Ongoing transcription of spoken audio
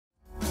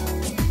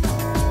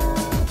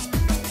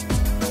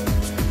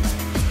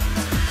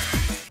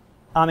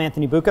I'm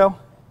Anthony Bucco,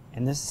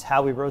 and this is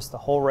how we roast the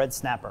whole red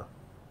snapper.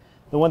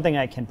 The one thing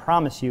I can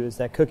promise you is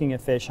that cooking a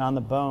fish on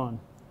the bone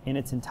in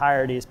its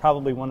entirety is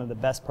probably one of the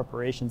best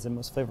preparations and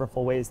most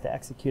flavorful ways to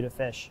execute a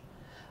fish.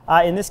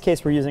 In this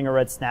case, we're using a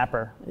red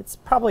snapper. It's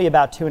probably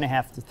about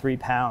 2.5 to 3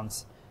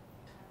 pounds.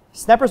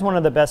 Snapper is one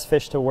of the best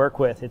fish to work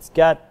with. It's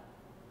got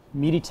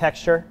meaty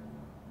texture,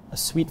 a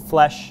sweet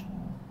flesh,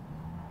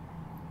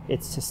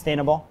 it's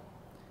sustainable,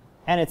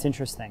 and it's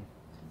interesting.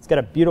 It's got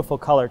a beautiful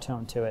color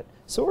tone to it.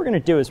 So what we're going to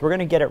do is we're going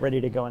to get it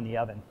ready to go in the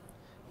oven.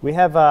 We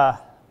have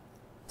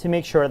to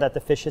make sure that the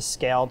fish is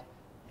scaled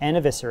and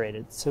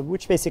eviscerated,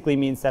 which basically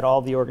means that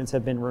all the organs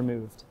have been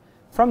removed.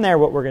 From there,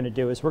 what we're going to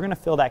do is we're going to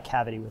fill that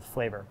cavity with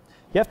flavor.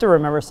 You have to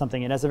remember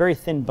something. It has a very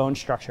thin bone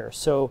structure,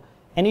 so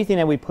anything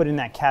that we put in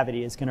that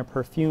cavity is going to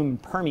perfume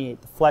and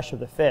permeate the flesh of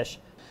the fish.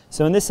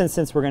 So in this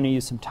instance, we're going to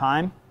use some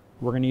thyme,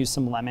 we're going to use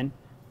some lemon,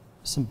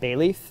 some bay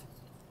leaf,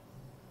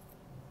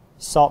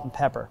 salt and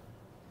pepper.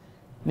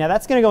 Now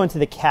that's going to go into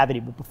the cavity,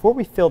 but before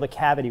we fill the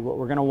cavity, what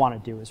we're going to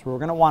want to do is we're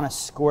going to want to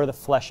score the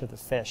flesh of the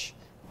fish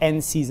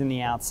and season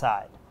the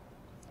outside.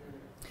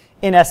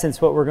 In essence,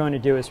 what we're going to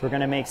do is we're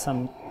going to make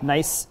some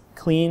nice,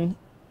 clean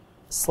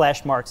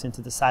slash marks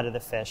into the side of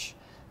the fish,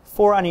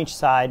 4 on each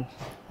side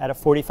at a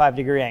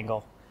 45-degree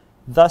angle,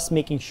 thus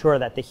making sure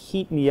that the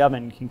heat in the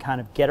oven can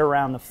kind of get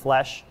around the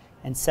flesh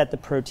and set the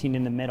protein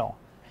in the middle.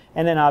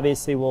 And then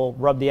obviously we'll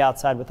rub the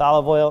outside with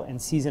olive oil and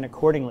season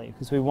accordingly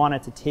because we want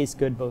it to taste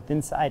good both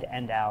inside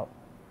and out.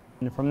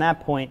 And from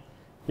that point,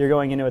 you're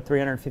going into a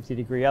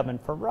 350-degree oven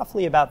for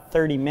roughly about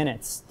 30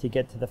 minutes to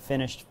get to the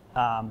finished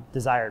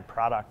desired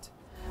product.